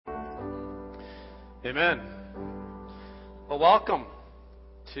Amen. Well, welcome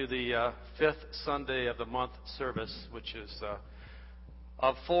to the fifth Sunday of the month service, which is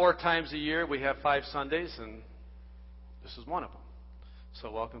of 4 times a year. We have 5 Sundays, and this is one of them.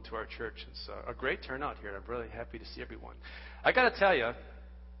 So welcome to our church. It's a great turnout here. I'm really happy to see everyone. I got to tell you,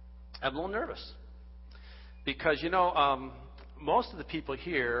 I'm a little nervous because, most of the people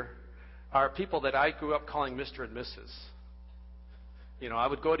here are people that I grew up calling Mr. and Mrs. I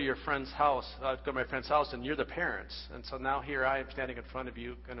would go to your friend's house. I'd go to my friend's house, and you're the parents. And so now here I am standing in front of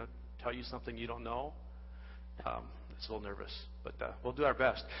you, going to tell you something you don't know. It's a little nervous, but we'll do our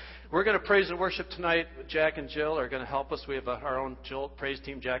best. We're going to praise and worship tonight. Jack and Jill are going to help us. We have our own praise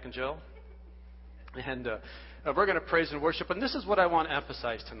team, Jack and Jill. And we're going to praise and worship. And this is what I want to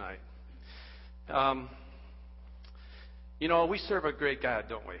emphasize tonight. We serve a great God,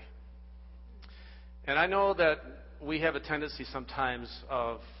 don't we? And I know that we have a tendency sometimes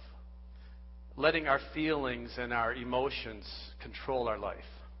of letting our feelings and our emotions control our life.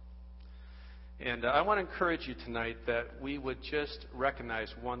 And I want to encourage you tonight that we would just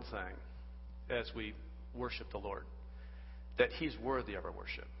recognize one thing as we worship the Lord, that He's worthy of our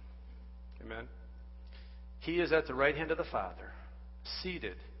worship. Amen? He is at the right hand of the Father,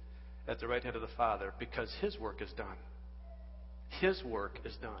 seated at the right hand of the Father, because His work is done. His work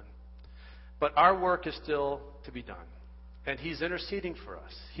is done. But our work is still to be done. And He's interceding for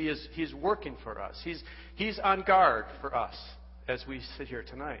us. He's working for us. He's on guard for us as we sit here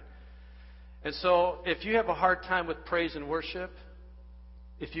tonight. And so if you have a hard time with praise and worship,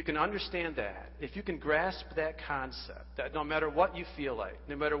 if you can understand that, if you can grasp that concept, that no matter what you feel like,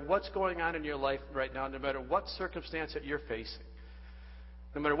 no matter what's going on in your life right now, no matter what circumstance that you're facing,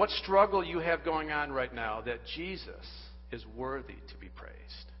 no matter what struggle you have going on right now, that Jesus is worthy to be praised.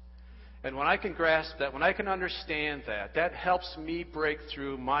 And when I can grasp that, when I can understand that, that helps me break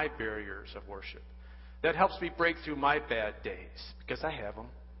through my barriers of worship. That helps me break through my bad days, because I have them,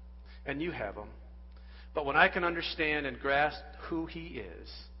 and you have them. But when I can understand and grasp who He is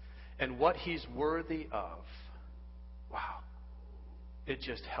and what He's worthy of, wow, it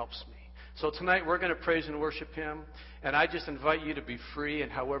just helps me. So tonight we're going to praise and worship Him, and I just invite you to be free in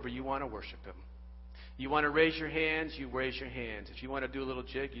however you want to worship Him. You want to raise your hands, you raise your hands. If you want to do a little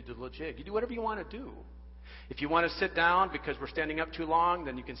jig, you do a little jig. You do whatever you want to do. If you want to sit down because we're standing up too long,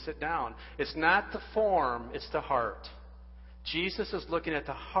 then you can sit down. It's not the form, it's the heart. Jesus is looking at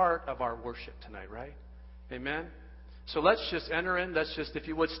the heart of our worship tonight, right? Amen? So let's just enter in. Let's just, if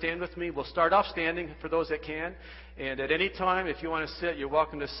you would, stand with me. We'll start off standing for those that can. And at any time, if you want to sit, you're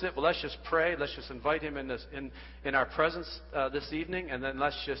welcome to sit. But let's just pray. Let's just invite Him in our presence this evening. And then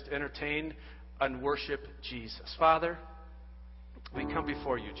let's just entertain and worship Jesus. Father, we come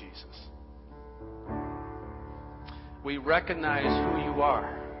before you, Jesus. We recognize who you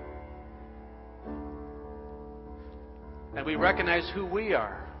are. And we recognize who we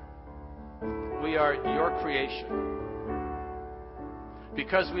are. We are your creation.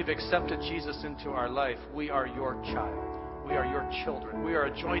 Because we've accepted Jesus into our life, we are your child. We are your children. We are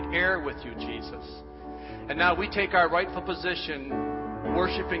a joint heir with you, Jesus. And now we take our rightful position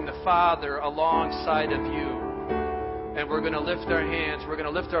worshiping the Father alongside of you. And we're going to lift our hands, we're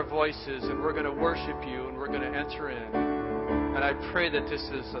going to lift our voices, and we're going to worship you, and we're going to enter in. And I pray that this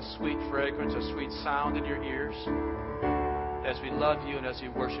is a sweet fragrance, a sweet sound in your ears as we love you and as we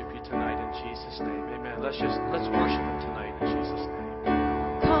worship you tonight in Jesus' name. Amen. Let's worship Him tonight in Jesus' name.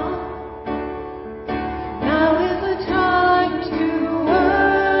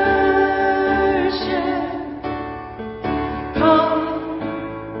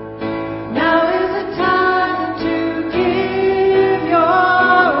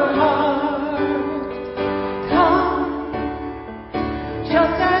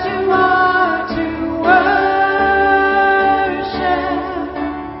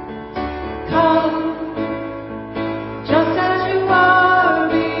 Just as you are.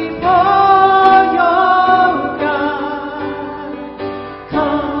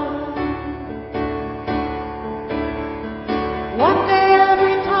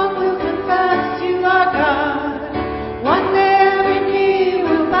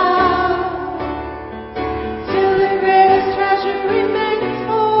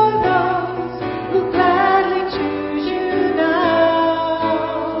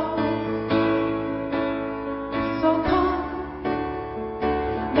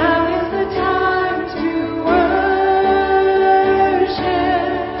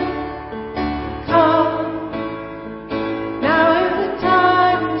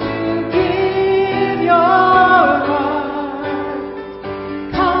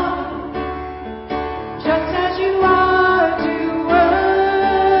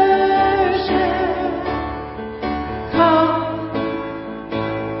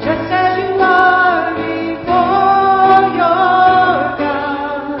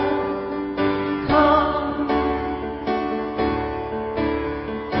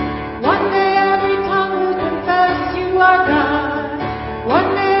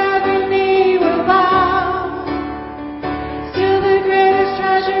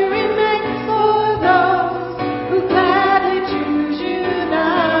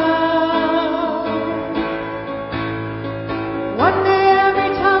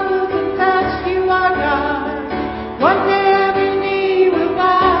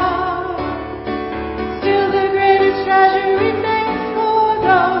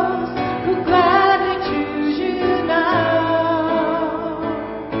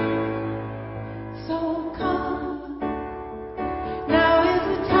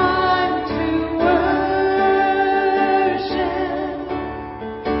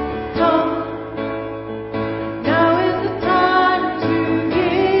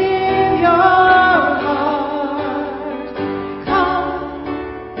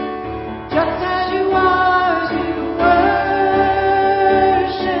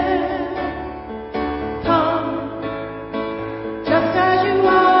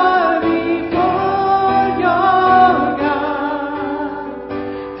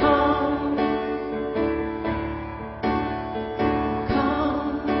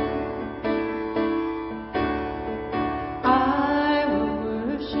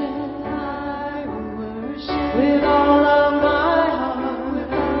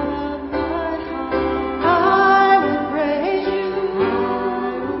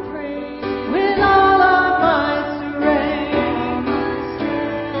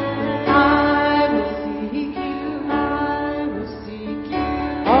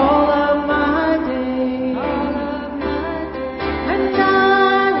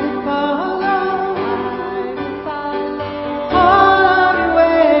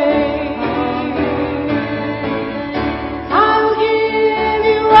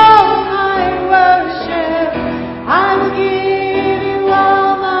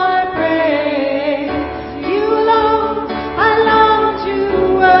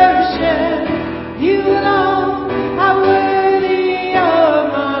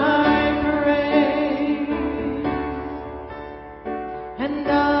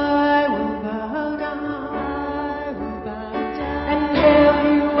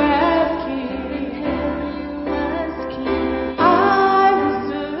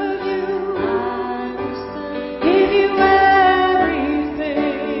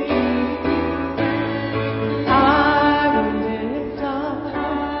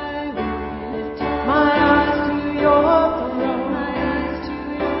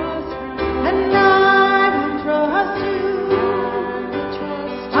 And I will trust you.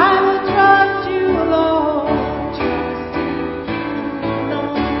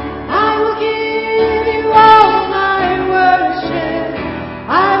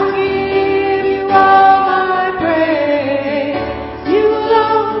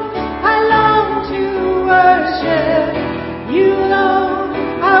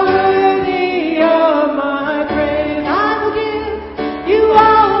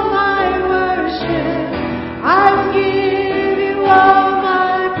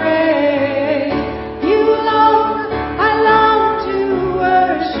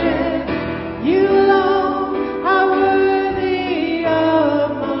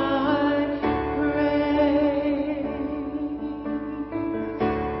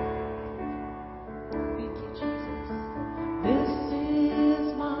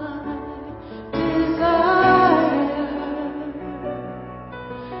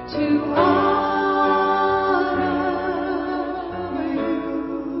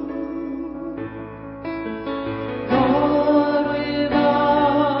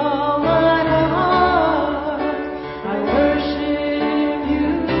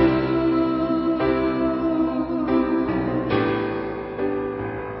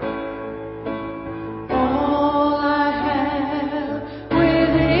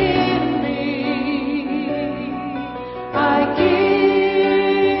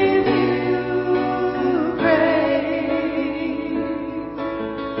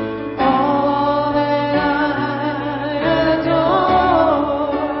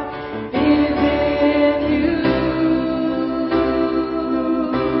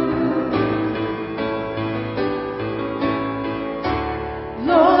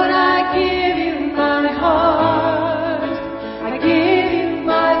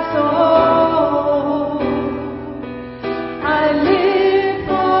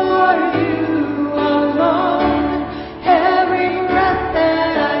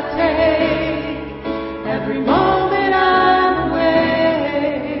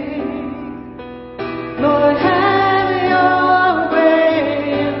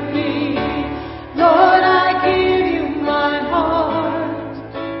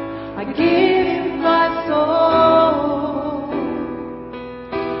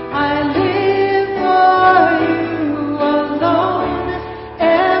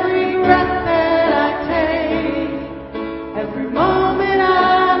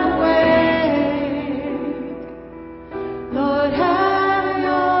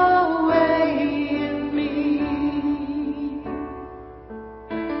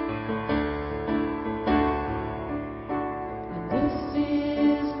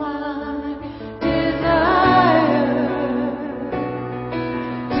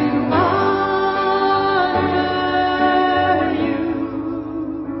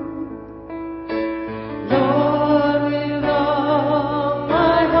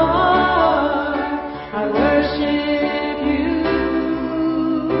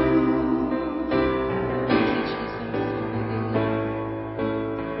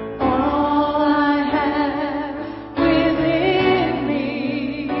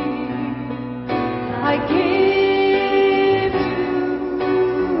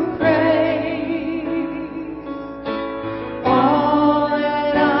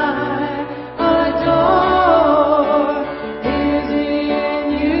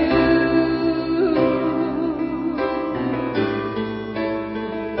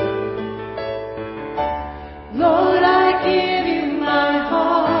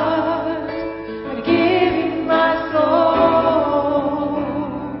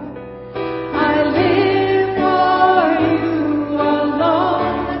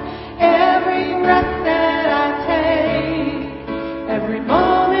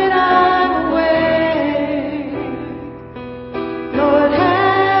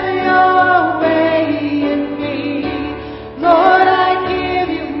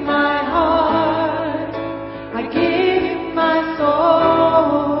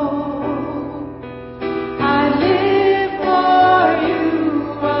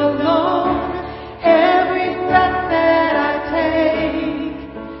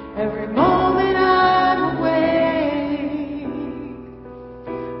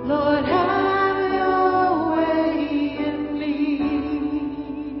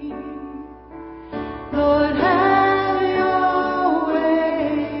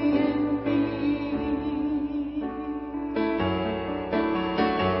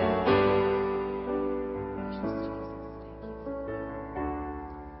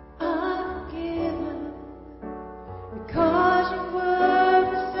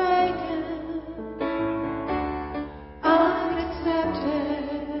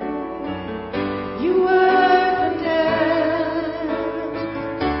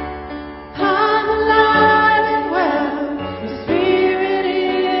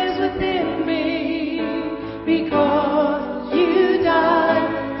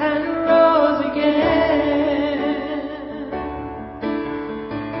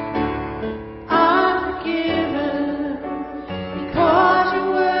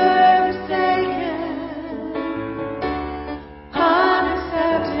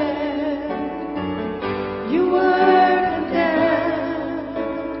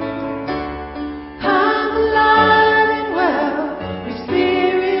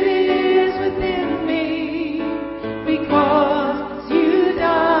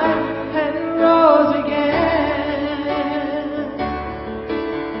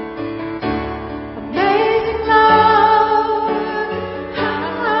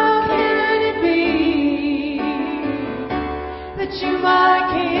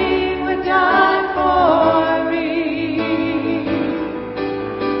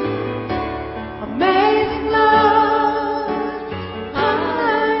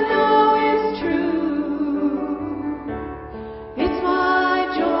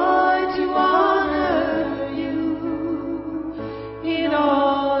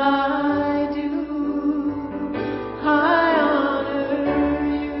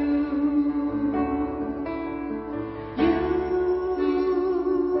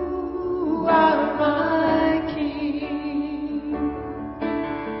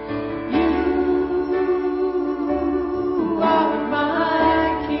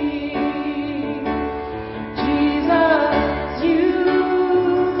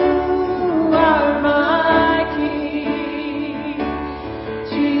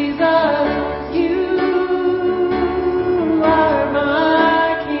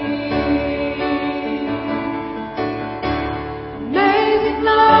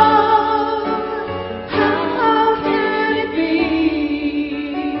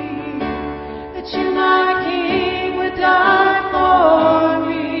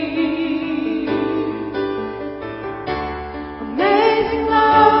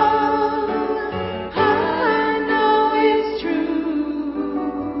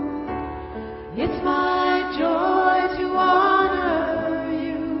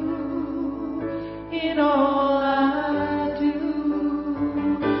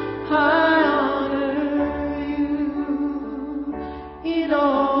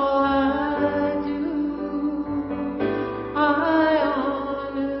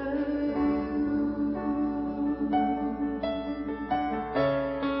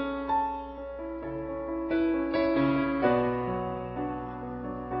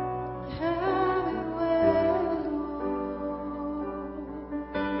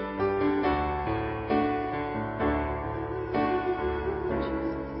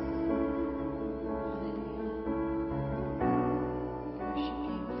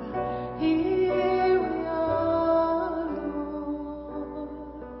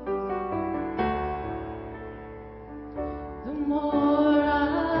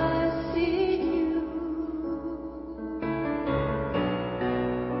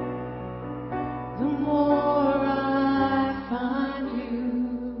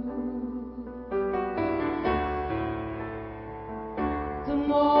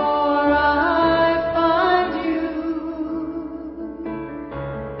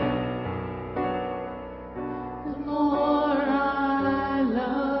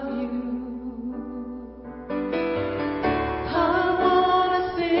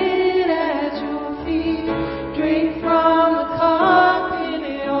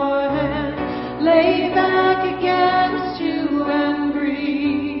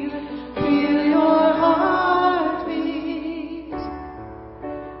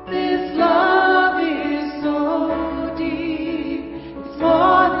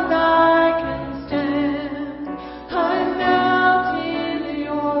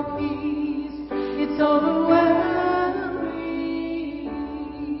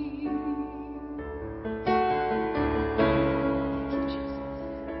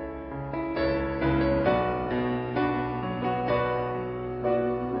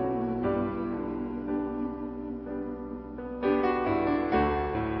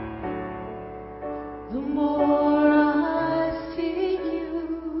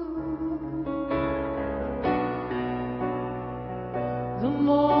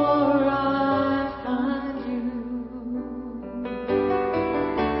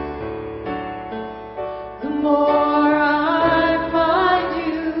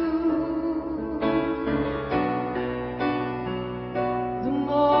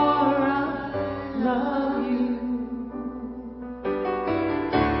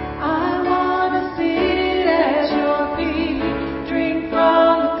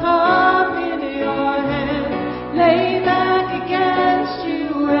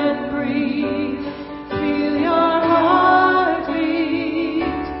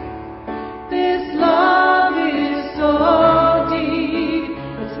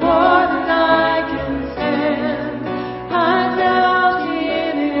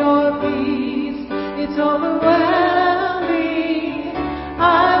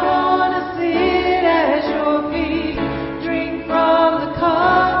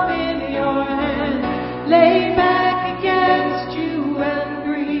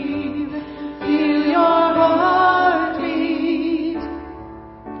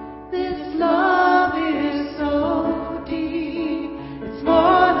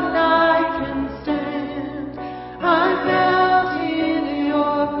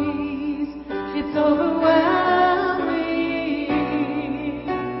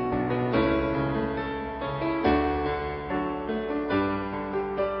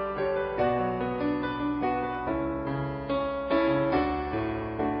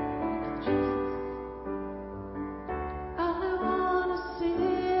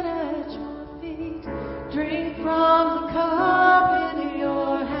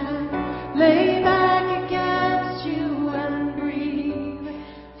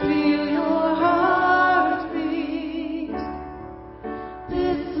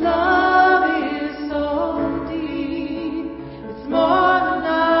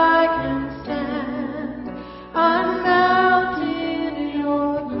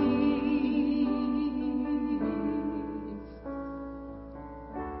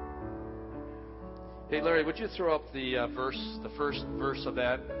 Would you throw up the first verse of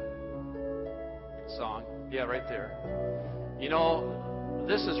that song? Yeah, right there. You know,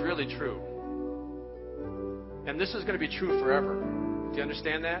 this is really true. And this is going to be true forever. Do you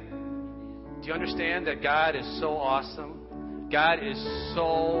understand that? Do you understand that God is so awesome? God is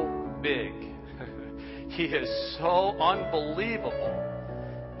so big. He is so unbelievable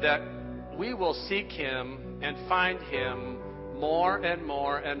that we will seek Him and find Him more and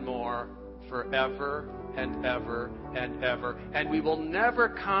more and more forever and ever and ever. And we will never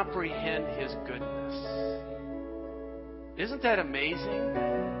comprehend His goodness. Isn't that amazing?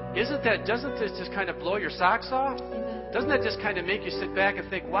 Doesn't this just kind of blow your socks off? Doesn't that just kind of make you sit back and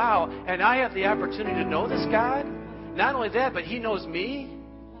think, wow, and I have the opportunity to know this God? Not only that, but He knows me.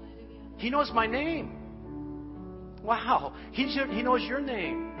 He knows my name. Wow. He knows your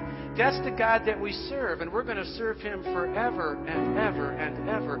name. That's the God that we serve, and we're going to serve Him forever and ever and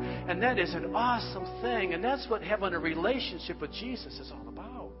ever. And that is an awesome thing. And that's what having a relationship with Jesus is all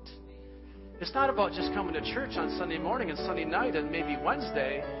about. It's not about just coming to church on Sunday morning and Sunday night and maybe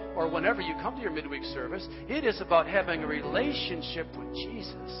Wednesday or whenever you come to your midweek service. It is about having a relationship with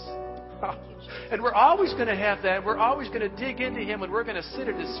Jesus. And we're always going to have that. We're always going to dig into Him, and we're going to sit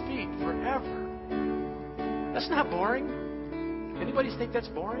at His feet forever. That's not boring. Anybody think that's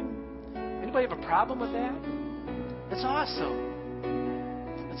boring? Anybody have a problem with that? It's awesome.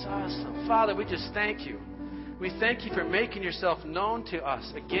 It's awesome. Father, we just thank You. We thank You for making Yourself known to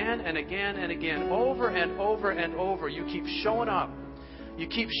us again and again and again, over and over and over. You keep showing up. You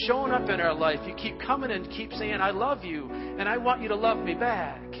keep showing up in our life. You keep coming and keep saying, I love You, and I want You to love me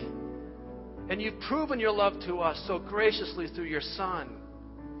back. And You've proven Your love to us so graciously through Your Son.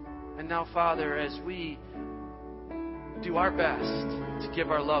 And now, Father, as we do our best to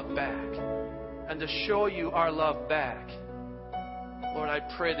give our love back and to show You our love back, Lord, I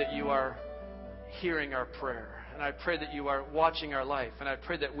pray that You are hearing our prayer. And I pray that You are watching our life. And I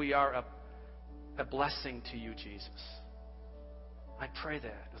pray that we are a blessing to You, Jesus. I pray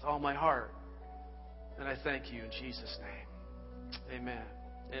that with all my heart. And I thank You in Jesus' name. Amen.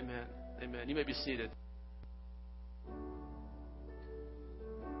 Amen. Amen. You may be seated.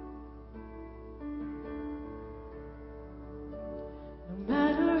 No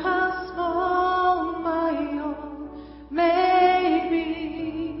matter how small my own may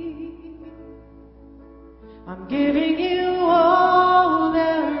be, I'm giving You all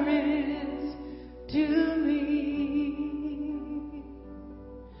there is to me.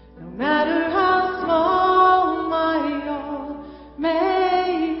 No matter how small my own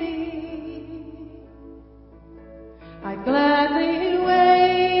may be, I gladly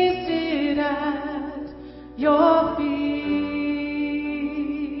waste it at Your feet.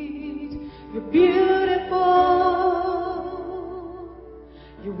 You're beautiful.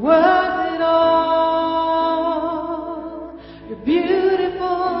 You're worth it all. You're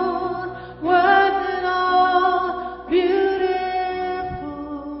beautiful. Worth it all. Beautiful.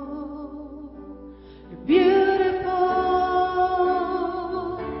 You're beautiful.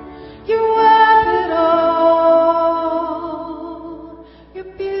 You're worth it all.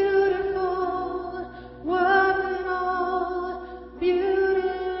 You're beautiful. Worth it all. Beautiful.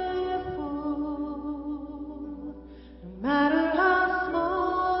 No matter how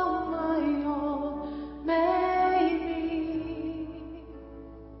small my own may be,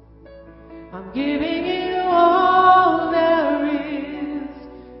 I'm giving You all there is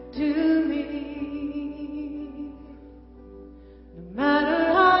to me. No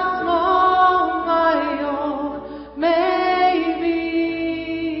matter how small my own may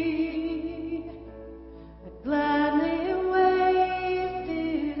be, I gladly waste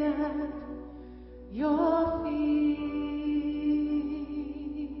it at Your feet.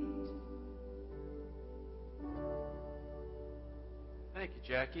 Thank you,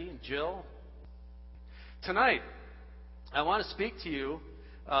 Jackie and Jill. Tonight, I want to speak to you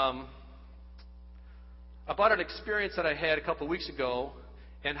about an experience that I had a couple weeks ago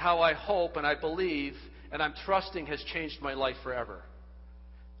and how I hope and I believe and I'm trusting has changed my life forever.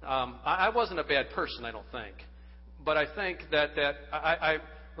 I wasn't a bad person, I don't think. But I think that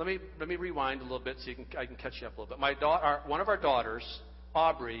let me rewind a little bit so I can catch you up a little bit. One of our daughters,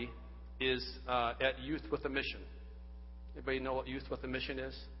 Aubrey, is at Youth with a Mission. Anybody know what Youth with a Mission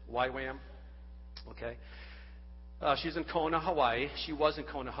is? YWAM? Okay. She's in Kona, Hawaii. She was in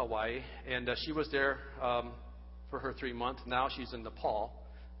Kona, Hawaii, and she was there for her 3 months. Now she's in Nepal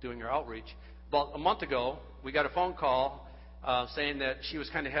doing her outreach. About a month ago, we got a phone call saying that she was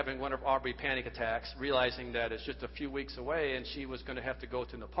kind of having one of Aubrey's panic attacks, realizing that it's just a few weeks away and she was going to have to go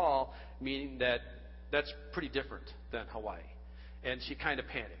to Nepal, meaning that that's pretty different than Hawaii. And she kind of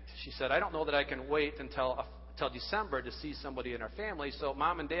panicked. She said, I don't know that I can wait until December to see somebody in our family, so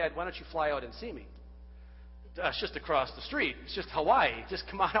Mom and Dad, why don't you fly out and see me? It's just across the street. It's just Hawaii. Just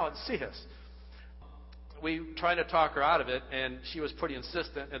come on out and see us. We tried to talk her out of it, and she was pretty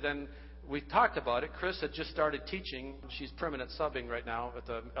insistent. And then we talked about it. Chris had just started teaching. She's permanent subbing right now at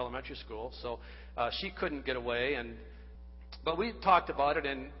the elementary school, so she couldn't get away. But we talked about it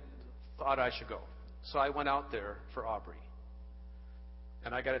and thought I should go. So I went out there for Aubrey.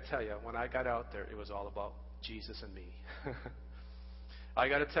 And I got to tell you, when I got out there, it was all about Jesus and me. I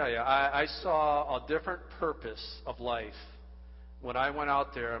got to tell you, I saw a different purpose of life when I went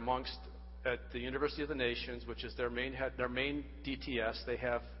out there amongst at the University of the Nations, which is their main DTS. They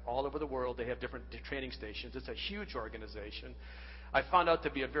have all over the world. They have different training stations. It's a huge organization. I found out to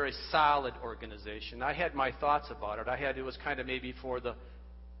be a very solid organization. I had my thoughts about it. It was kind of maybe for the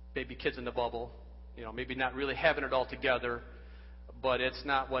baby kids in the bubble, maybe not really having it all together, but it's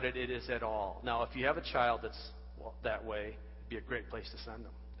not what it is at all. Now, if you have a child that's that way, it'd be a great place to send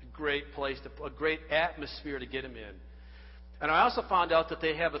them. A great atmosphere to get them in. And I also found out that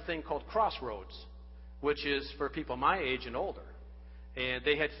they have a thing called Crossroads, which is for people my age and older. And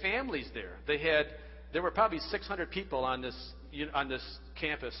they had families there. There were probably 600 people on this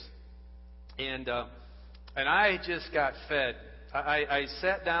campus, and I just got fed. I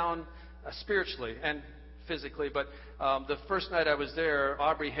sat down spiritually and physically, but the first night I was there,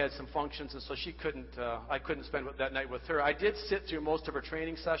 Aubrey had some functions, and so I couldn't spend that night with her. I did sit through most of her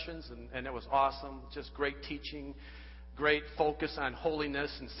training sessions, and it was awesome. Just great teaching. Great focus on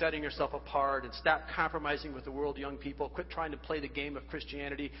holiness and setting yourself apart, and stop compromising with the world, young people. Quit trying to play the game of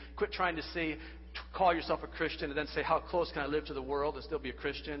Christianity. Quit trying to call yourself a Christian and then say, how close can I live to the world and still be a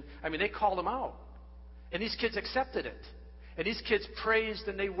Christian? I mean, they called them out. And these kids accepted it. And these kids praised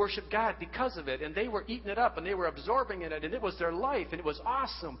and they worshiped God because of it. And they were eating it up and they were absorbing in it. And it was their life. And it was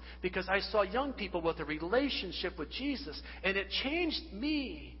awesome because I saw young people with a relationship with Jesus. And it changed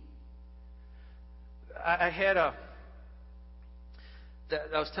me. I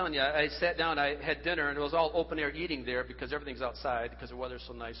was telling you, I sat down, I had dinner, and it was all open-air eating there because everything's outside because the weather's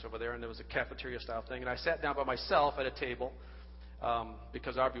so nice over there, and there was a cafeteria-style thing. And I sat down by myself at a table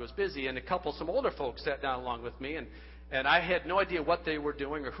because Aubrey was busy, and some older folks sat down along with me, and I had no idea what they were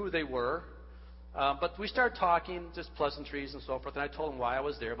doing or who they were. But we started talking, just pleasantries and so forth, and I told them why I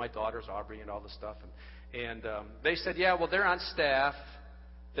was there, my daughters, Aubrey, and all this stuff. And they said, yeah, well, they're on staff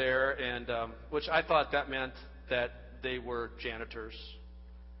there, and which I thought that meant that they were janitors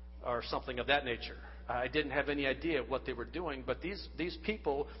or something of that nature. I didn't have any idea what they were doing, but these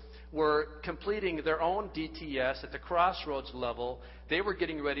people were completing their own DTS at the Crossroads level. They were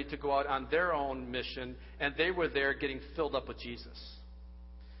getting ready to go out on their own mission, and they were there getting filled up with Jesus.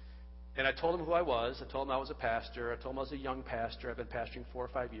 And I told them who I was. I told them I was a pastor. I told them I was a young pastor. I've been pastoring 4 or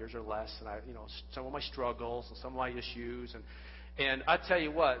 5 years or less, and some of my struggles and some of my issues. And I tell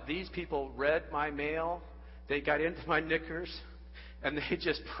you what, these people read my mail. They got into my knickers. And they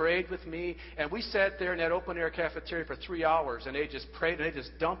just prayed with me. And we sat there in that open-air cafeteria for 3 hours. And they just prayed. And they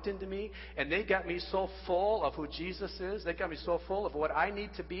just dumped into me. And they got me so full of who Jesus is. They got me so full of what I need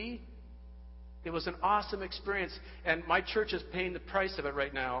to be. It was an awesome experience. And my church is paying the price of it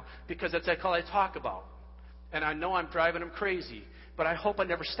right now. Because that's all I talk about. And I know I'm driving them crazy. But I hope it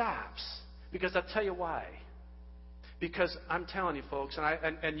never stops. Because I'll tell you why. Because I'm telling you, folks.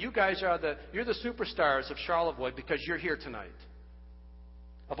 And you guys you're the superstars of Charlevoix because you're here tonight.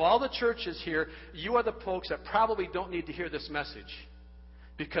 Of all the churches here, you are the folks that probably don't need to hear this message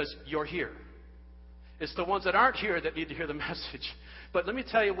because you're here. It's the ones that aren't here that need to hear the message. But let me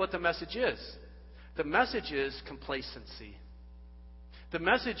tell you what the message is. The message is complacency. The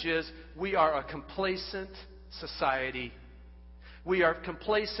message is we are a complacent society. We are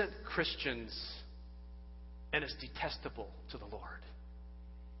complacent Christians. And it's detestable to the Lord.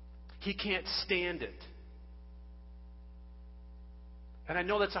 He can't stand it. And I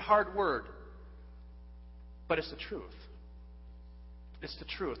know that's a hard word, but it's the truth. It's the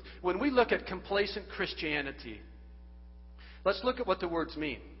truth. When we look at complacent Christianity, let's look at what the words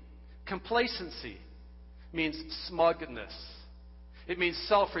mean. Complacency means smugness. It means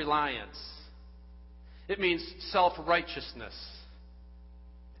self-reliance. It means self-righteousness.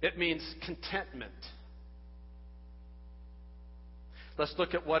 It means contentment. Let's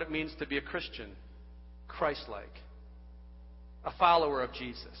look at what it means to be a Christian, Christ-like. A follower of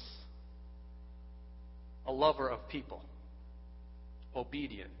Jesus, a lover of people,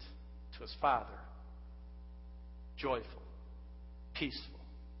 obedient to his Father, joyful, peaceful,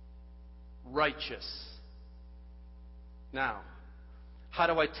 righteous. Now, how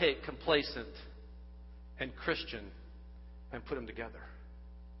do I take complacent and Christian and put them together?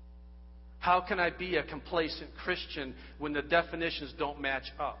 How can I be a complacent Christian when the definitions don't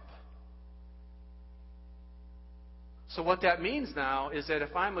match up? So what that means now is that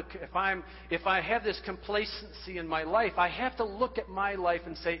if I have this complacency in my life, I have to look at my life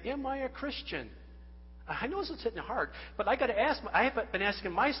and say, am I a Christian? I know this is hitting hard, but I have been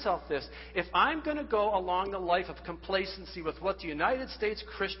asking myself this. If I'm going to go along the life of complacency with what the United States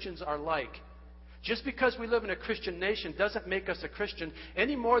Christians are like, just because we live in a Christian nation doesn't make us a Christian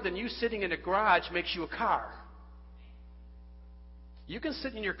any more than you sitting in a garage makes you a car. You can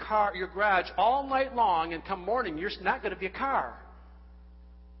sit in your garage all night long, and come morning, you're not going to be a car.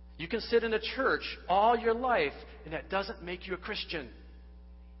 You can sit in a church all your life, and that doesn't make you a Christian.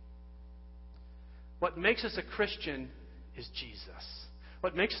 What makes us a Christian is Jesus.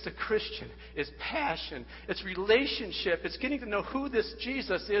 What makes us a Christian is passion. It's relationship. It's getting to know who this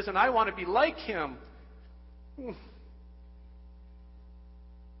Jesus is, and I want to be like him.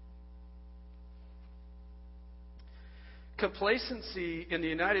 Complacency in the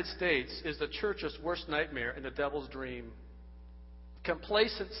United States is the church's worst nightmare and the devil's dream.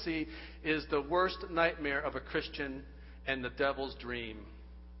 Complacency is the worst nightmare of a Christian and the devil's dream.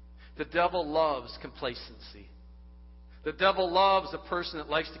 The devil loves complacency. The devil loves a person that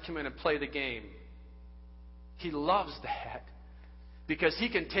likes to come in and play the game. He loves that because he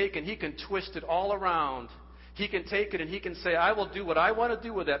can take and he can twist it all around. He can take it and he can say, I will do what I want to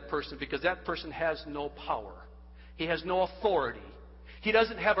do with that person because that person has no power. He has no authority. He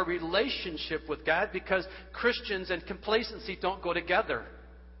doesn't have a relationship with God because Christians and complacency don't go together.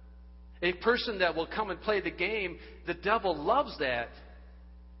 A person that will come and play the game, the devil loves that.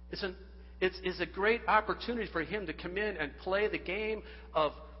 It's a great opportunity for him to come in and play the game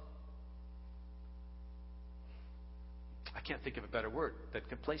of, I can't think of a better word than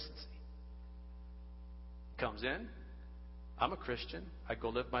complacency. Comes in, I'm a Christian, I go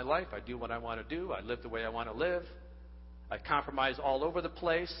live my life, I do what I want to do, I live the way I want to live, I compromise all over the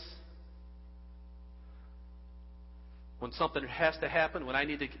place. When something has to happen, when I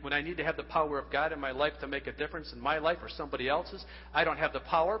need to have the power of God in my life to make a difference in my life or somebody else's, I don't have the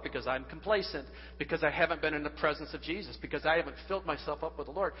power because I'm complacent, because I haven't been in the presence of Jesus, because I haven't filled myself up with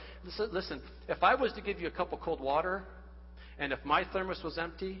the Lord. Listen, if I was to give you a cup of cold water, and if my thermos was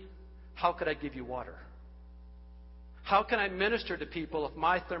empty, how could I give you water? How can I minister to people if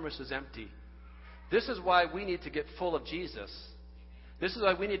my thermos is empty? This is why we need to get full of Jesus. This is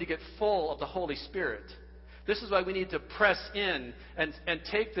why we need to get full of the Holy Spirit. This is why we need to press in and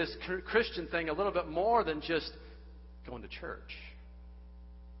take this Christian thing a little bit more than just going to church.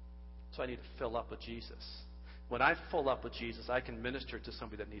 So I need to fill up with Jesus. When I fill up with Jesus, I can minister to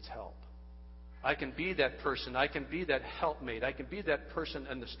somebody that needs help. I can be that person. I can be that helpmate. I can be that person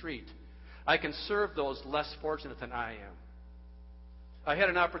in the street. I can serve those less fortunate than I am. I had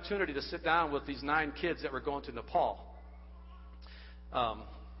an opportunity to sit down with these 9 kids that were going to Nepal. I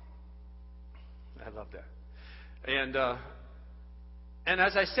love that. And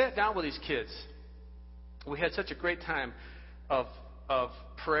as I sat down with these kids, we had such a great time of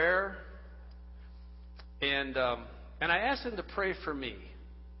prayer. And I asked them to pray for me.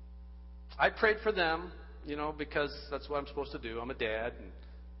 I prayed for them, because that's what I'm supposed to do. I'm a dad, and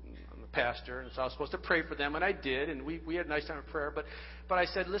I'm a pastor, and so I was supposed to pray for them, and I did, and we had a nice time of prayer. But I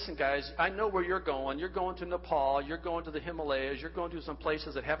said, listen, guys, I know where you're going. You're going to Nepal. You're going to the Himalayas. You're going to some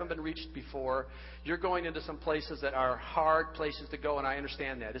places that haven't been reached before. You're going into some places that are hard places to go, and I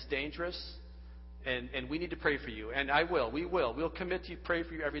understand that. It's dangerous, and we need to pray for you. And I will. We will. We'll commit to pray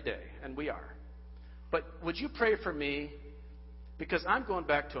for you every day, and we are. But would you pray for me? Because I'm going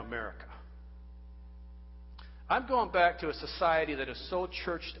back to America. I'm going back to a society that is so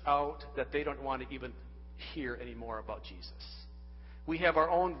churched out that they don't want to even hear anymore about Jesus. We have our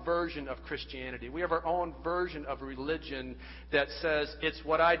own version of Christianity. We have our own version of religion that says, it's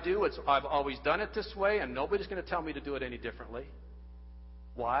what I do, I've always done it this way, and nobody's going to tell me to do it any differently.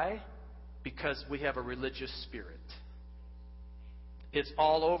 Why? Because we have a religious spirit. It's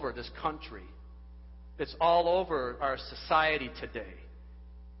all over this country. It's all over our society today.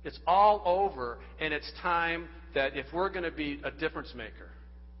 It's all over, and it's time that if we're going to be a difference maker,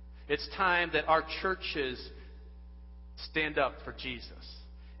 it's time that our churches stand up for Jesus.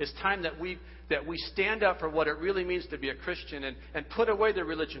 It's time that we stand up for what it really means to be a Christian and put away the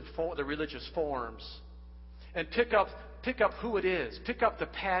religious forms and pick up who it is, pick up the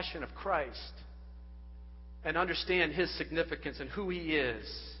passion of Christ and understand His significance and who He is.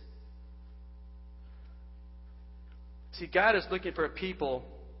 See, God is looking for a people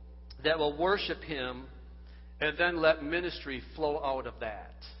that will worship Him and then let ministry flow out of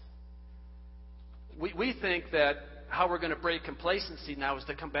that. We think that how we're going to break complacency now is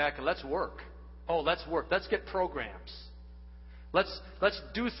to come back and let's work. Oh, let's work. Let's get programs. Let's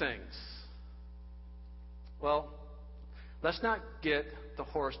do things. Well, let's not get the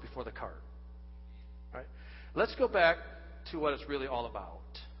horse before the cart. Right? Let's go back to what it's really all about,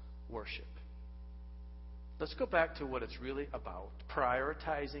 worship. Let's go back to what it's really about,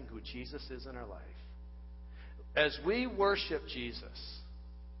 prioritizing who Jesus is in our life. As we worship Jesus,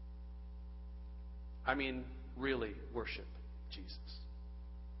 I mean really worship Jesus.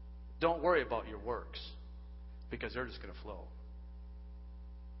 Don't worry about your works, because they're just going to flow.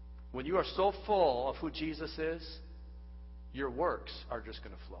 When you are so full of who Jesus is, your works are just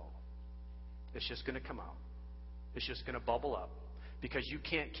going to flow. It's just going to come out. It's just going to bubble up because you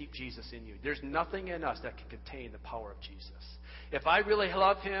can't keep Jesus in you. There's nothing in us that can contain the power of Jesus. If I really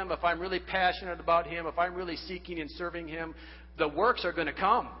love Him, if I'm really passionate about Him, if I'm really seeking and serving Him, the works are going to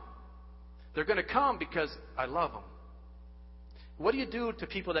come. They're going to come because I love Him. What do you do to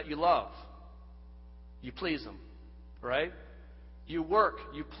people that you love? You please them, right? You work.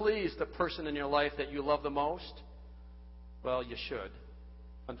 You please the person in your life that you love the most. Well, you should.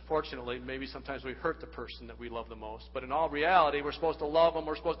 Unfortunately, maybe sometimes we hurt the person that we love the most. But in all reality, we're supposed to love them.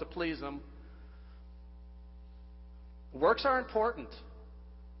 We're supposed to please them. Works are important.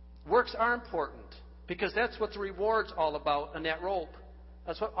 Works are important because that's what the reward's all about in that rope.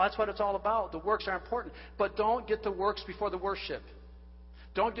 That's what it's all about. The works are important. But don't get the works before the worship.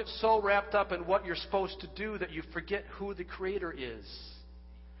 Don't get so wrapped up in what you're supposed to do that you forget who the Creator is.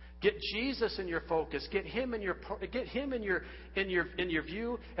 Get Jesus in your focus. Get Him in your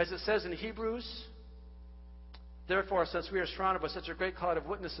view, as it says in Hebrews. Therefore, since we are surrounded by such a great cloud of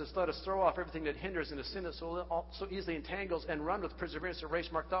witnesses, let us throw off everything that hinders and the sin that so easily entangles, and run with perseverance the race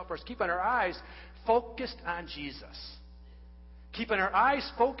marked out for us. Keeping our eyes focused on Jesus. Keeping our eyes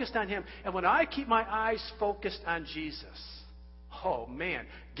focused on Him. And when I keep my eyes focused on Jesus, oh man,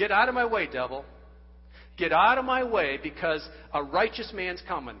 get out of my way, devil. Get out of my way, because a righteous man's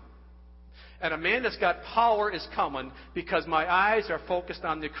coming. And a man that's got power is coming, because my eyes are focused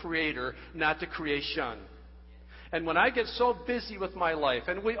on the Creator, not the creation. And when I get so busy with my life,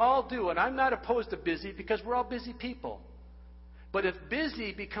 and we all do, and I'm not opposed to busy because we're all busy people. But if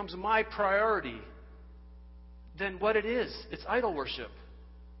busy becomes my priority, then what it is, it's idol worship.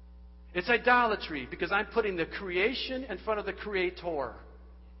 It's idolatry, because I'm putting the creation in front of the Creator.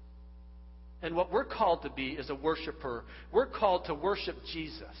 And what we're called to be is a worshiper. We're called to worship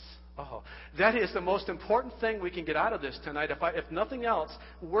Jesus. Oh, that is the most important thing we can get out of this tonight. If nothing else,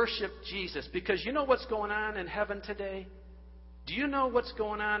 worship Jesus. Because you know what's going on in heaven today? Do you know what's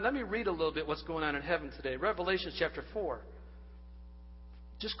going on? Let me read a little bit what's going on in heaven today. Revelation chapter 4.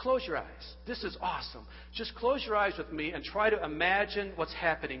 Just close your eyes. This is awesome. Just close your eyes with me and try to imagine what's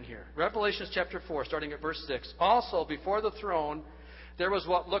happening here. Revelation chapter 4, starting at verse 6. Also, before the throne, there was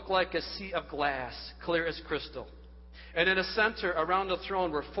what looked like a sea of glass, clear as crystal. And in the center, around the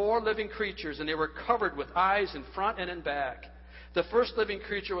throne, were 4 living creatures, and they were covered with eyes in front and in back. The first living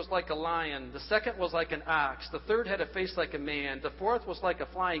creature was like a lion. The second was like an ox. The third had a face like a man. The fourth was like a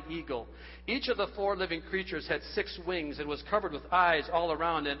flying eagle. Each of the 4 living creatures had 6 wings and was covered with eyes all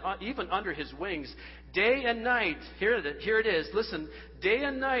around, and even under his wings. Day and night, here it is, listen, day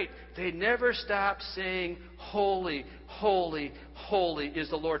and night, they never stop saying, Holy, holy, holy is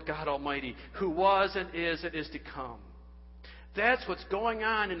the Lord God Almighty, who was and is to come. That's what's going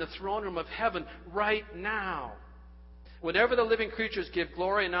on in the throne room of heaven right now. Whenever the living creatures give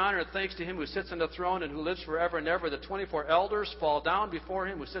glory and honor and thanks to Him who sits on the throne and who lives forever and ever, the 24 elders fall down before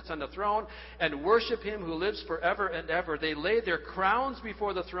Him who sits on the throne and worship Him who lives forever and ever. They lay their crowns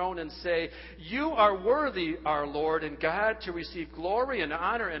before the throne and say, You are worthy, our Lord and God, to receive glory and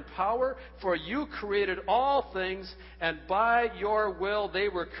honor and power, for You created all things, and by Your will they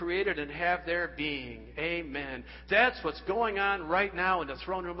were created and have their being. Amen. That's what's going on right now in the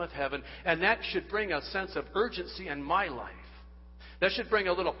throne room of heaven, and that should bring a sense of urgency in my life. That should bring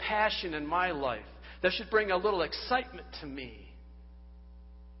a little passion in my life. That should bring a little excitement to me.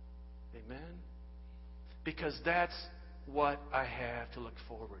 Amen? Because that's what I have to look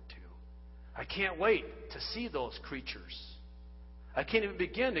forward to. I can't wait to see those creatures. I can't even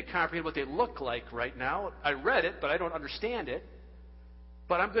begin to comprehend what they look like right now. I read it, but I don't understand it.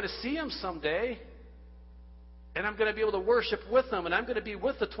 But I'm going to see them someday. And I'm going to be able to worship with them. And I'm going to be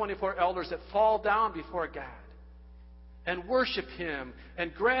with the 24 elders that fall down before God. And worship Him.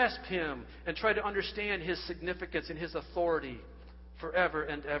 And grasp Him. And try to understand His significance and His authority forever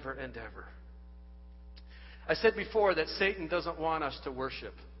and ever and ever. I said before that Satan doesn't want us to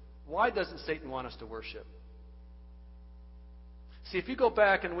worship. Why doesn't Satan want us to worship? See, if you go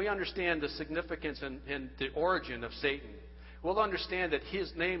back and we understand the significance and the origin of Satan, we'll understand that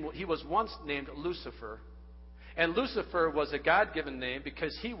he was once named Lucifer. And Lucifer was a God-given name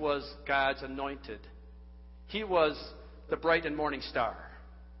because he was God's anointed. He was the bright and morning star.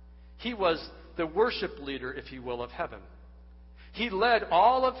 He was the worship leader, if you will, of heaven. He led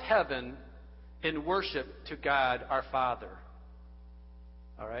all of heaven in worship to God our Father.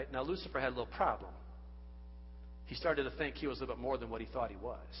 All right? Now, Lucifer had a little problem. He started to think he was a little bit more than what he thought he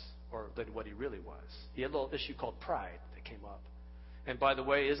was, or than what he really was. He had a little issue called pride that came up. And by the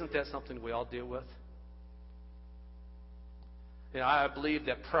way, isn't that something we all deal with? You know, I believe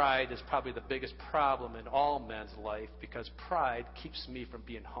that pride is probably the biggest problem in all men's life, because pride keeps me from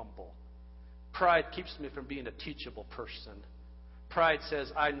being humble. Pride keeps me from being a teachable person. Pride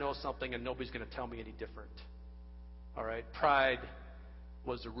says, I know something and nobody's going to tell me any different. All right? Pride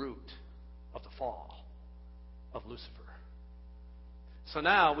was the root of the fall of Lucifer. So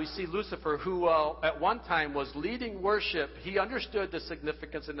now we see Lucifer, who at one time was leading worship. He understood the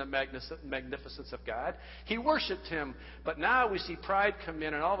significance and the magnificence of God. He worshiped him. But now we see pride come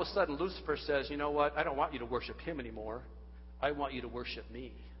in, and all of a sudden Lucifer says, you know what? I don't want you to worship him anymore. I want you to worship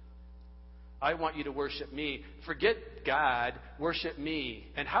me. I want you to worship me. Forget God. Worship me.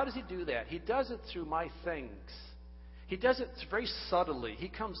 And how does he do that? He does it through my things. He does it very subtly. He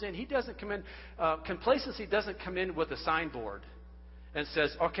comes in. He doesn't come in. Complacency doesn't come in with a signboard and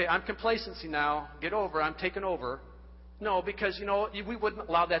says, okay, I'm complacency now. Get over. I'm taking over. No, because, we wouldn't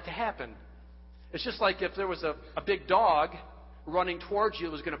allow that to happen. It's just like if there was a big dog running towards you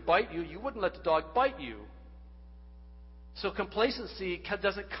that was going to bite you, you wouldn't let the dog bite you. So complacency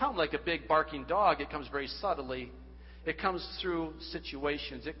doesn't come like a big barking dog. It comes very subtly. It comes through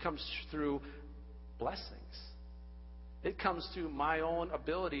situations. It comes through blessings. It comes through my own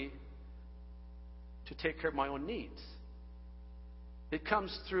ability to take care of my own needs. It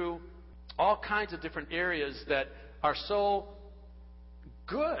comes through all kinds of different areas that are so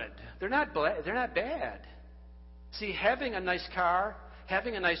good. They're not bad. See, having a nice car,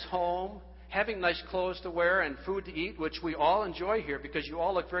 having a nice home, having nice clothes to wear and food to eat, which we all enjoy here because you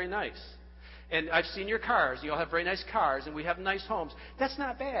all look very nice. And I've seen your cars. You all have very nice cars, and we have nice homes. That's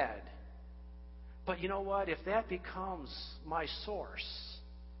not bad. But you know what? If that becomes my source,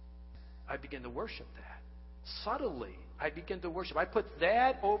 I begin to worship that. Subtly, I begin to worship. I put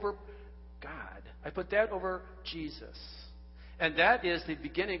that over God. I put that over Jesus. And that is the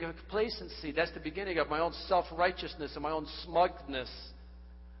beginning of complacency. That's the beginning of my own self-righteousness and my own smugness,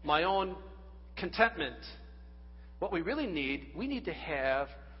 my own contentment. What we really need, we need to have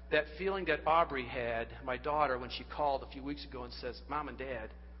that feeling that Aubrey had, my daughter, when she called a few weeks ago and says, Mom and Dad,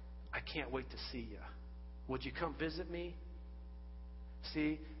 I can't wait to see you. Would you come visit me?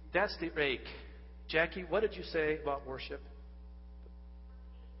 See, that's the ache. Jackie, what did you say about worship?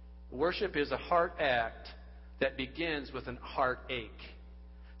 Worship is a heart act that begins with a heartache.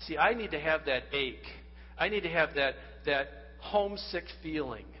 See, I need to have that ache. I need to have that homesick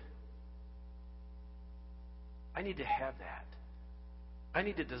feeling. I need to have that. I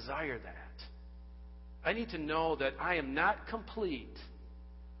need to desire that. I need to know that I am not complete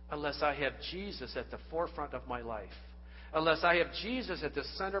unless I have Jesus at the forefront of my life. Unless I have Jesus at the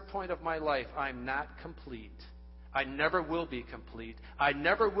center point of my life, I'm not complete. I never will be complete. I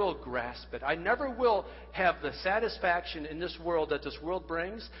never will grasp it. I never will have the satisfaction in this world that this world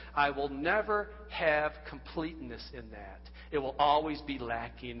brings. I will never have completeness in that. It will always be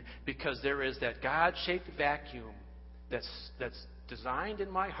lacking because there is that God-shaped vacuum that's designed in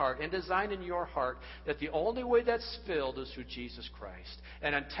my heart and designed in your heart, that the only way that's filled is through Jesus Christ.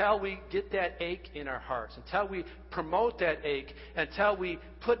 And until we get that ache in our hearts, until we promote that ache, until we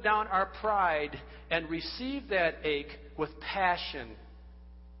put down our pride and receive that ache with passion,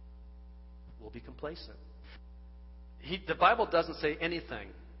 we'll be complacent. The Bible doesn't say anything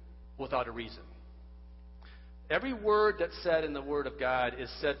without a reason. Every word that's said in the Word of God is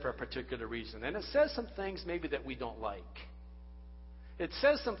said for a particular reason. And it says some things maybe that we don't like. It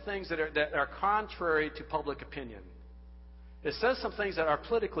says some things that are contrary to public opinion. It says some things that are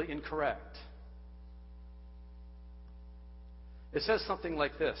politically incorrect. It says something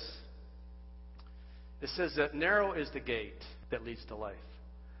like this. It says that narrow is the gate that leads to life,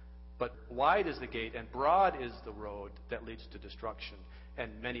 but wide is the gate and broad is the road that leads to destruction,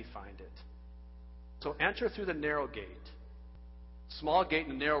 and many find it. So enter through the narrow gate. Small gate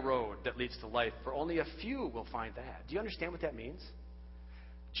and narrow road that leads to life, for only a few will find that. Do you understand what that means?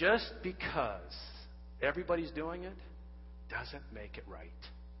 Just because everybody's doing it doesn't make it right.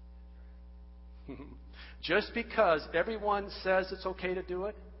 Just because everyone says it's okay to do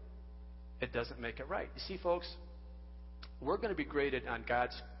it, it doesn't make it right. You see, folks, we're going to be graded on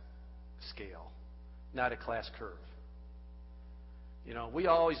God's scale, not a class curve. We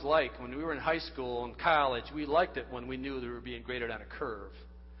always liked, when we were in high school and college, we liked it when we knew we were being graded on a curve,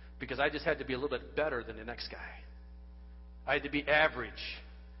 because I just had to be a little bit better than the next guy. I had to be average.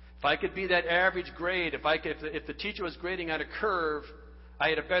 If I could be that average grade, if the teacher was grading on a curve, I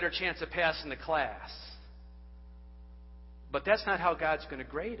had a better chance of passing the class. But that's not how God's going to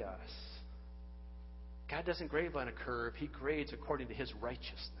grade us. God doesn't grade on a curve. He grades according to His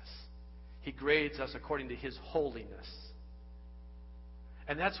righteousness. He grades us according to His holiness.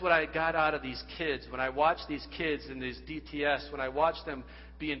 And that's what I got out of these kids. When I watched these kids in these DTS, when I watched them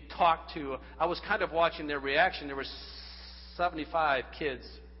being talked to, I was kind of watching their reaction. There were 75 kids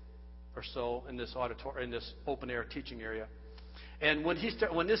or so in this open air teaching area. And when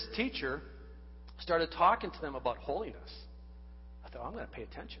this teacher started talking to them about holiness, I thought, I'm going to pay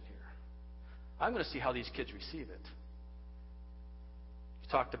attention here. I'm going to see how these kids receive it. He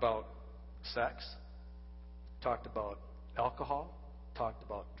talked about sex, talked about alcohol, talked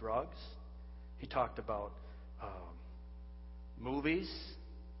about drugs. He talked about movies.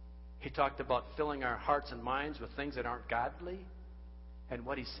 He talked about filling our hearts and minds with things that aren't godly. And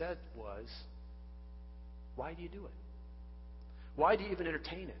what he said was, why do you do it? Why do you even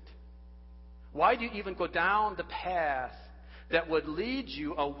entertain it? Why do you even go down the path that would lead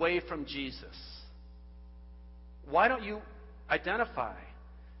you away from Jesus? Why don't you identify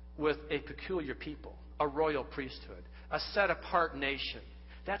with a peculiar people, a royal priesthood, a set-apart nation?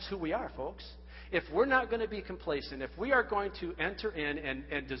 That's who we are, folks. If we're not going to be complacent, if we are going to enter in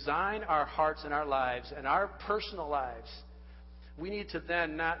and design our hearts and our lives and our personal lives, we need to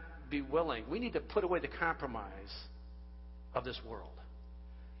then not be willing. We need to put away the compromise of this world.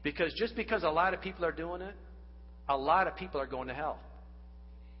 Because just because a lot of people are doing it, a lot of people are going to hell.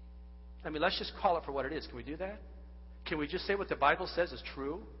 I mean, let's just call it for what it is. Can we do that? Can we just say what the Bible says is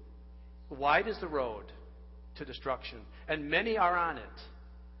true? Wide is the road to destruction, and many are on it.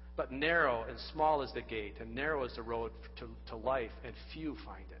 But narrow and small is the gate, and narrow is the road to life, and few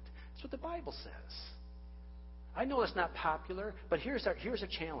find it. That's what the Bible says. I know it's not popular, but here's a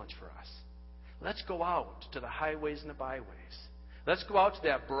challenge for us. Let's go out to the highways and the byways. Let's go out to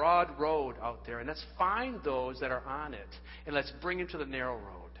that broad road out there, and let's find those that are on it, and let's bring them to the narrow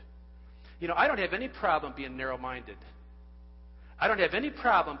road. You know, I don't have any problem being narrow-minded. I don't have any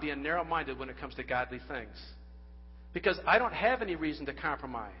problem being narrow-minded when it comes to godly things. Because I don't have any reason to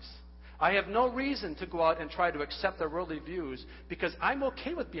compromise. I have no reason to go out and try to accept their worldly views because I'm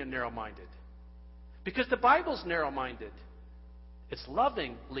okay with being narrow-minded. Because the Bible's narrow-minded. It's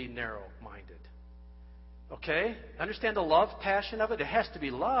lovingly narrow-minded. Okay? Understand the love passion of it? It has to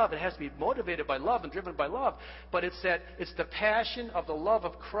be love. It has to be motivated by love and driven by love. But it's the passion of the love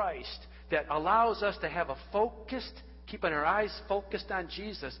of Christ that allows us to have a focused, keeping our eyes focused on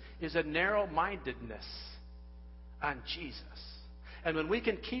Jesus, is a narrow-mindedness on Jesus. And when we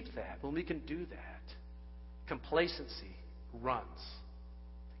can keep that, when we can do that, complacency runs.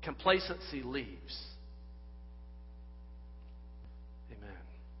 Complacency leaves. Amen.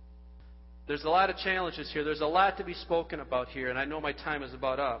 There's a lot of challenges here. There's a lot to be spoken about here, and I know my time is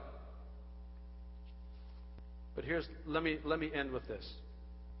about up. But let me end with this.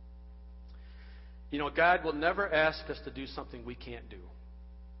 You know, God will never ask us to do something we can't do.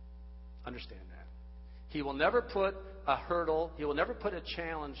 Understand that. He will never put a hurdle, He will never put a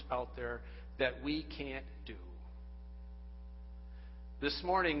challenge out there that we can't do. This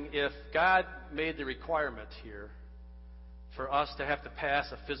morning, if God made the requirement here for us to have to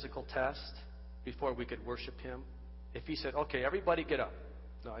pass a physical test before we could worship Him, if He said, okay, everybody get up.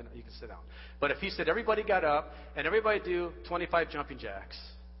 No, I know you can sit down. But if He said everybody got up and everybody do 25 jumping jacks,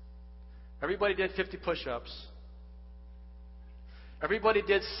 everybody did 50 push-ups, everybody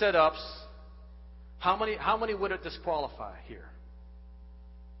did sit-ups, how many would it disqualify here?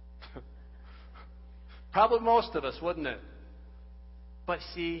 Probably most of us, wouldn't it? But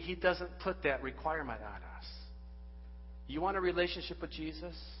see, He doesn't put that requirement on us. You want a relationship with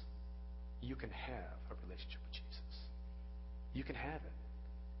Jesus? You can have a relationship with Jesus. You can have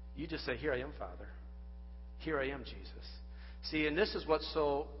it. You just say, here I am, Father. Here I am, Jesus. See, and this is what's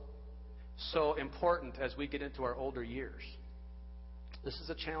so important as we get into our older years. This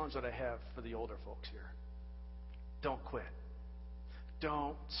is a challenge that I have for the older folks here. Don't quit.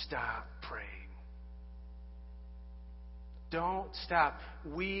 Don't stop praying. Don't stop.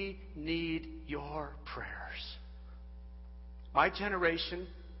 We need your prayers. My generation,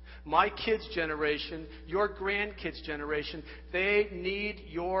 my kids' generation, your grandkids' generation, they need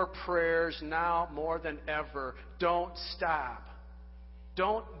your prayers now more than ever. Don't stop.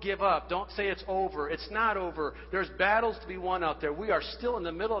 Don't give up. Don't say it's over. It's not over. There's battles to be won out there. We are still in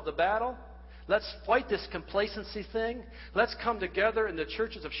the middle of the battle. Let's fight this complacency thing. Let's come together in the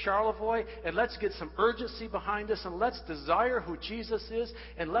churches of Charlevoix and let's get some urgency behind us and let's desire who Jesus is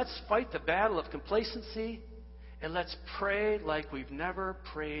and let's fight the battle of complacency and let's pray like we've never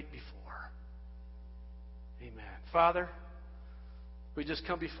prayed before. Amen. Father, we just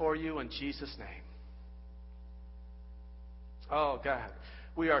come before you in Jesus' name. Oh, God,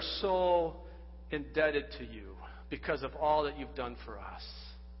 we are so indebted to you because of all that you've done for us.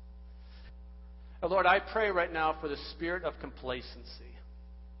 Lord, I pray right now for the spirit of complacency.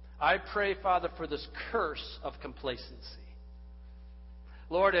 I pray, Father, for this curse of complacency.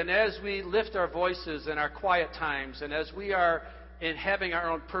 Lord, and as we lift our voices in our quiet times, and as we are in having our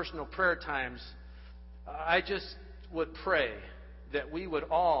own personal prayer times, I just would pray that we would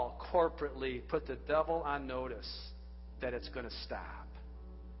all corporately put the devil on notice that it's going to stop.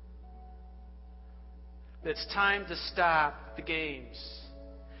 It's time to stop the games.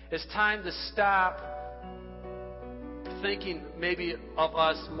 It's time to stop thinking maybe of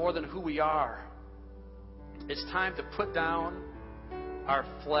us more than who we are. It's time to put down our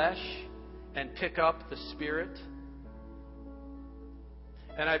flesh and pick up the Spirit.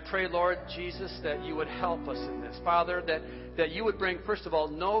 And I pray, Lord Jesus, that you would help us in this. Father, that you would bring, first of all,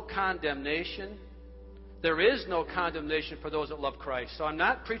 no condemnation. There is no condemnation for those that love Christ. So I'm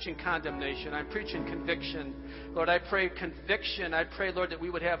not preaching condemnation. I'm preaching conviction. Lord, I pray conviction. I pray, Lord, that we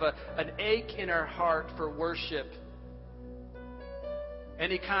would have an ache in our heart for worship.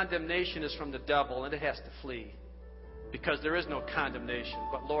 Any condemnation is from the devil, and it has to flee. Because there is no condemnation.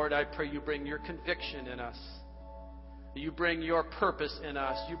 But, Lord, I pray you bring your conviction in us. You bring your purpose in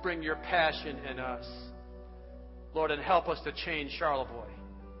us. You bring your passion in us. Lord, and help us to change Charlevoix.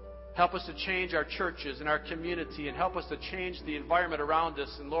 Help us to change our churches and our community, and help us to change the environment around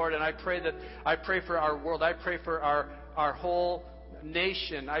us. And Lord, and I pray for our world. I pray for our whole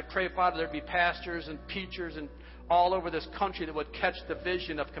nation. I pray, Father, there'd be pastors and teachers and all over this country that would catch the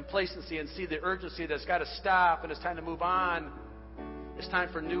vision of complacency and see the urgency that's got to stop, and it's time to move on. It's time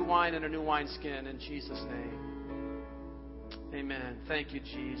for new wine and a new wineskin in Jesus' name. Amen. Thank you,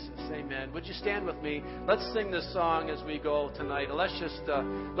 Jesus. Amen. Would you stand with me? Let's sing this song as we go tonight. Let's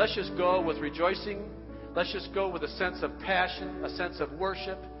just go with rejoicing. Let's just go with a sense of passion, a sense of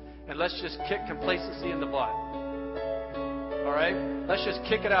worship, and let's just kick complacency in the butt. All right? Let's just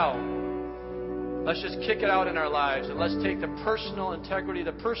kick it out. Let's just kick it out in our lives, and let's take the personal integrity,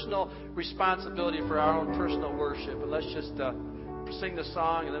 the personal responsibility for our own personal worship, and let's just sing the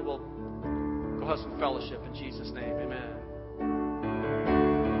song, and then we'll go have some fellowship in Jesus' name. Amen.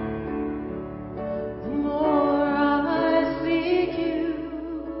 The more I seek you,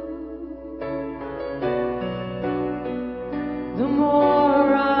 the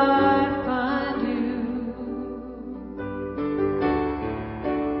more I find you.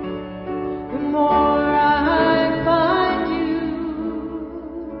 The more I find you,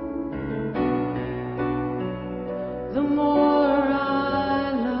 the more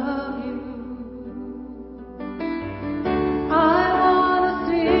I love you. I wanna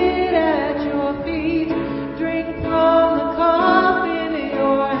sit at your feet, drink from the cup in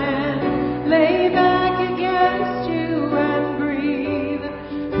your hand, lay back against you and breathe,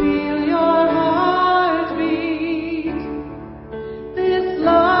 feel your heart beat. This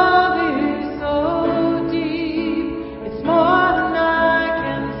love is so deep, it's more than I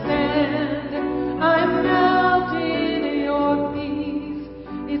can stand. I'm melting in your peace,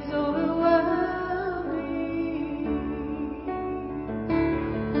 it's overwhelming.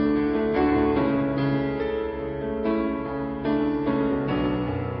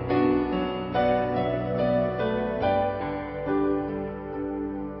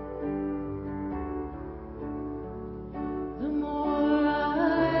 The more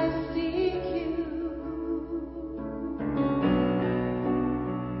I seek you,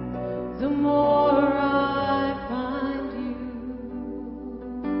 the more I find you.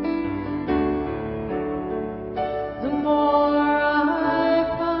 The more I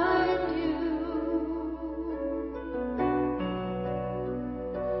find you,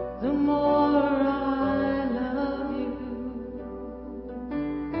 the more I love you.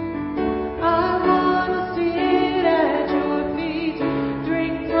 I wanna sit at your feet,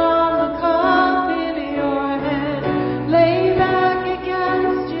 drink from the cup in your hand, lay back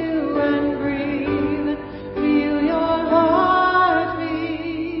against you and breathe, feel your heart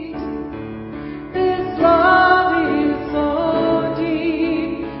beat. This love is so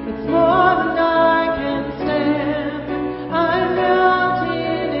deep, it's more than I can stand. I'm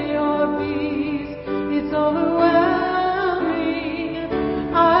melting in your peace, it's overwhelming.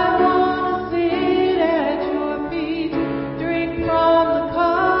 I wanna sit at your feet, drink from the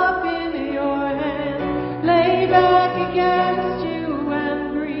cup in your hand, lay back against you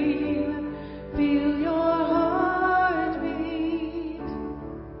and breathe, feel your heart beat.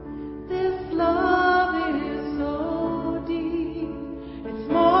 This love is so deep, it's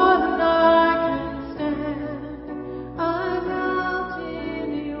more than I can stand. I'm melting in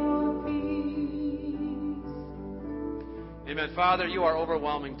your peace. Amen. Father, you are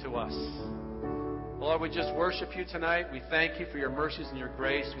overwhelming to us. Lord, we just worship you tonight. We thank you for your mercies and your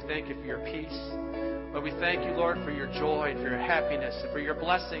grace. We thank you for your peace. Lord, we thank you, Lord, for your joy and for your happiness and for your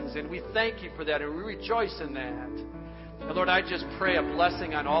blessings. And we thank you for that, and we rejoice in that. And Lord, I just pray a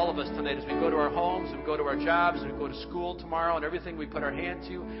blessing on all of us tonight as we go to our homes, as we go to our jobs, as we go to school tomorrow, and everything we put our hand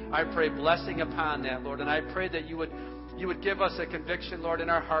to. I pray blessing upon that, Lord. And I pray that you would give us a conviction, Lord, in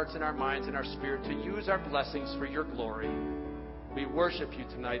our hearts and our minds and our spirit to use our blessings for your glory. We worship you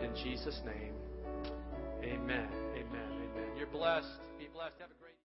tonight in Jesus' name. Amen. Amen. Amen. You're blessed. Be blessed. Have a